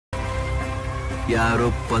யாரோ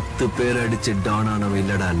 10 பேர் அடிச்சு டான் ஆனவ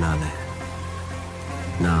இல்லடா நானு.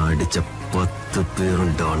 நான் அடிச்ச 10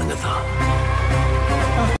 பேரும் டானுங்க தான்.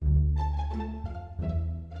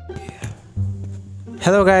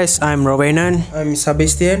 Hello guys, I'm Verithanam. I'm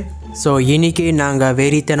Sebastian. So இன்றைக்கி நாங்கள்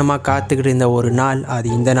வெறித்தனமாக காத்துக்கிட்டு இருந்த ஒரு நாள், அது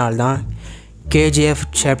இந்த நாள் தான். KGF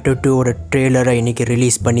Chapter 2 ட்ரெய்லரை இன்றைக்கி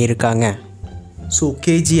ரிலீஸ் பண்ணியிருக்காங்க. ஸோ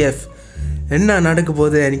KGF என்ன நடக்க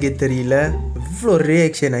போகுது எனக்கே தெரியல. இவ்வளோ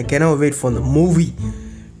reaction. I cannot wait for the movie.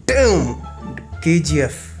 Damn!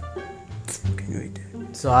 KGF.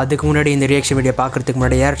 So அதுக்கு முன்னாடி இந்த ரியாக்ஷன் வீடியோ பார்க்குறதுக்கு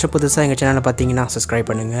முன்னாடி யாராச்சும் புதுசாக எங்கள் சேனலை பார்த்தீங்கன்னா சப்ஸ்கிரைப்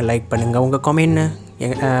பண்ணுங்கள், லைக் பண்ணுங்கள், உங்கள் கமெண்ட்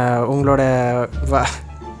உங்களோட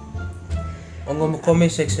உங்கள்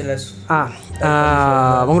கமெண்ட் செக்ஷனில்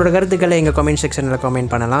உங்களோட கருத்துக்களை எங்கள் கமெண்ட் செக்ஷனில்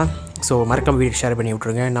கமெண்ட் பண்ணலாம். ஸோ மறக்காம வீடியோ ஷேர் பண்ணி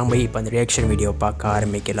விட்ருங்க. நம்ம இப்போ அந்த ரியாக்ஷன் வீடியோ பார்க்க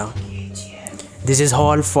ஆரம்பிக்கலாம். This is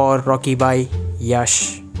all for rakhi பாய் யஷ்.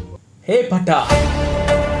 ஹே பட்டா.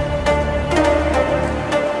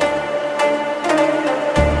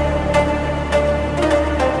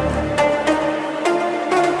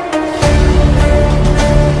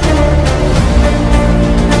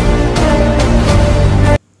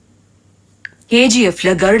 KGFல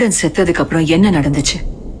கருடன் செத்ததுக்கு அப்புறம் என்ன நடந்துச்சு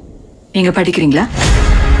நீங்க படிக்கிறீங்களா?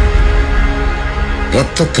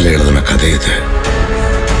 ரத்தத்தில் எழுதின கதை இது.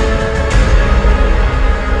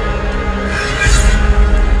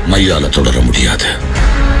 மையால தொடர முடியாது.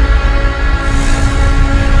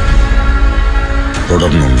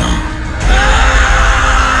 தொடரணும்னா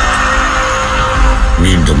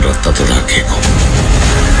மீண்டும் ரத்தத்தை தான் கேட்கும்.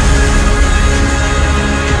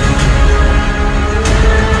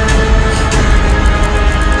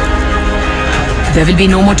 There will be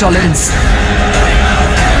no more tolerance.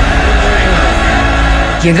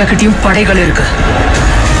 எங்க கிட்டயும் படைகள் இருக்கு.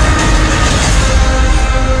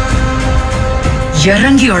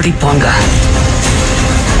 இறங்கி அடிப்பாங்க.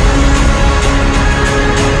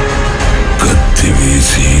 கத்தி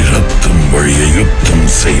வீசி ரத்தம் வழிய யுத்தம்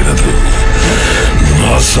செய்யறது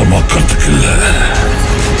நாசமாக்கிறதுக்கு இல்ல,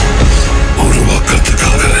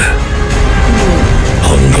 உருவாக்கிறதுக்காக.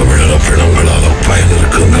 அங்க விழற பிணங்களால பயன்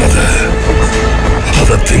இருக்குங்கிறத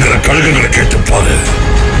அதை திங்கிற கழுகுகளை கேட்டுப்பாரு.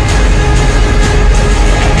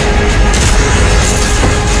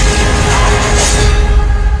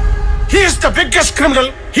 He is the biggest criminal.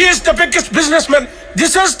 He is the biggest businessman.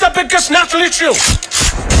 This is the biggest national issue.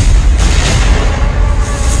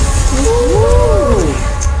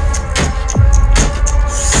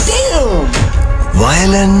 Damn!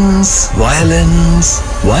 Violence, violence,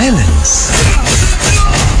 violence.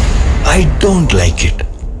 I don't like it.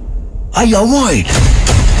 I avoid.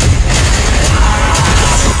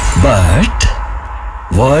 But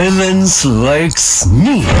violence likes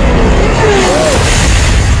me.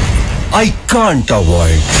 I can't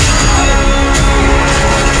avoid.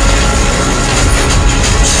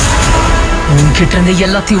 உன்கிட்ட இருந்து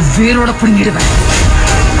எல்லாத்தையும் வேரோட புடுங்கிடுவேன்.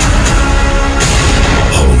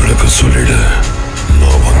 அவங்களுக்கு சொல்லிடு,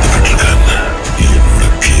 நான் வந்துகிட்டு இருக்கேன் என்னோட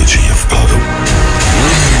KGF காகம்.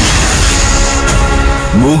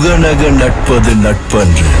 முகநக நட்பது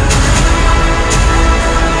நட்பன்று.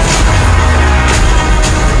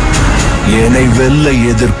 என்னை வெல்ல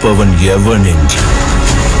எதிர்ப்பவன் எவன் என்று.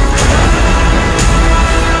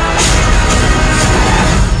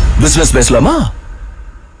 பிசினஸ் பேசலாமா?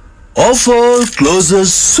 Offer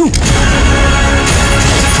closes soup.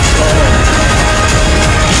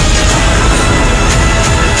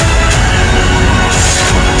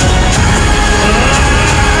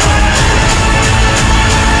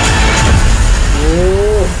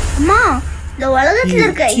 உலகத்துல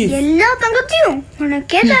இருக்க எல்லா தங்கத்தையும்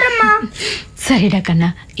உனக்கே தரமா. சரிடா கண்ணா,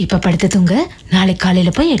 இப்ப படுத்து தூங்க, நாளை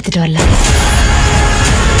காலையில போய் எடுத்துட்டு வரலாம்.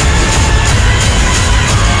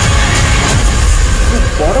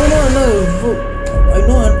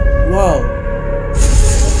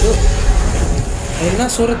 என்ன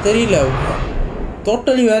சொல்ற தெரியல.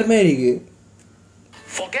 டோட்டலி வேற மாதிரி இருக்கு.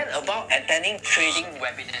 Forget about attending trading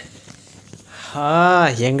webinar.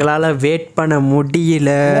 எங்களால் வெயிட் பண்ண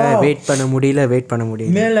முடியல.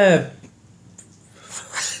 மேலே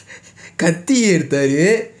கத்தி எடுத்தாரு.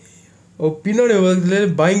 பின்னாடி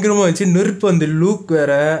பக்கத்தில் பயங்கரமாக வச்சு நெருப்பு அந்த லூக்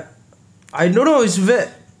வேற. ஐ நோ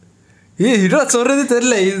சொல்கிறது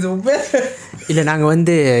தெரியல. இது இல்லை, நாங்கள்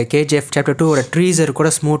வந்து KGF Chapter 2 ட்ரீசர் கூட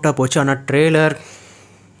ஸ்மூத்தாக போச்சு. ஆனால் ட்ரெய்லர்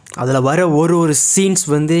அதில் வர ஒரு சீன்ஸ்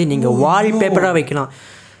வந்து நீங்கள் வால்பேப்பராக வைக்கலாம்.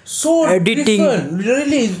 So editing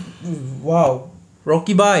really wow.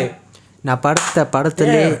 Rocky Bhai, நான்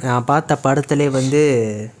பார்த்த படத்திலே வந்து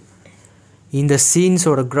இந்த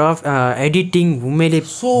சீன்ஸோட எடிட்டிங் உண்மையிலே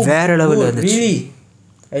வேற லெவலில் இருந்துச்சு. really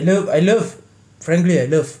I love frankly I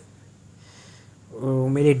love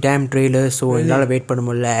உண்மையிலே டேம் ட்ரெய்லர். ஸோ என்னால் வெயிட் பண்ண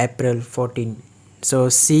முடியல. April 14. So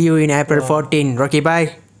see you in April 14. Rocky bye.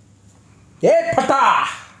 ஏ பட்டா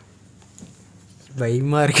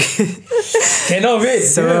பயமாக இருக்கு. cannot wait.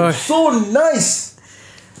 So nice.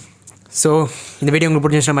 So இந்த வீடியோ உங்களுக்கு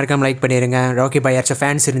பிடிச்சிருந்தா மறக்காம லைக் பண்ணிடுங்க. ராக்கி பாய் யாராச்சும்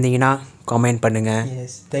ஃபேன்ஸ் இருந்தீங்கன்னா கமெண்ட் பண்ணுங்கள்.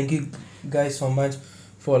 Yes, thank you guys so much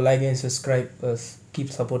for like and subscribe us. Keep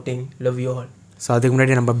supporting. Love you all. So அதுக்கு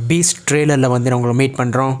முன்னாடி நம்ம பீஸ்ட் ட்ரெய்லரில் வந்து உங்களை மீட்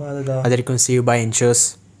பண்ணுறோம். அதுதான். அது வரைக்கும் see you bye and cheers.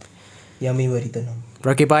 Yummy Verithanam.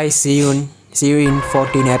 Rocky bye. See you in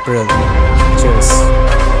 14 April. Cheers.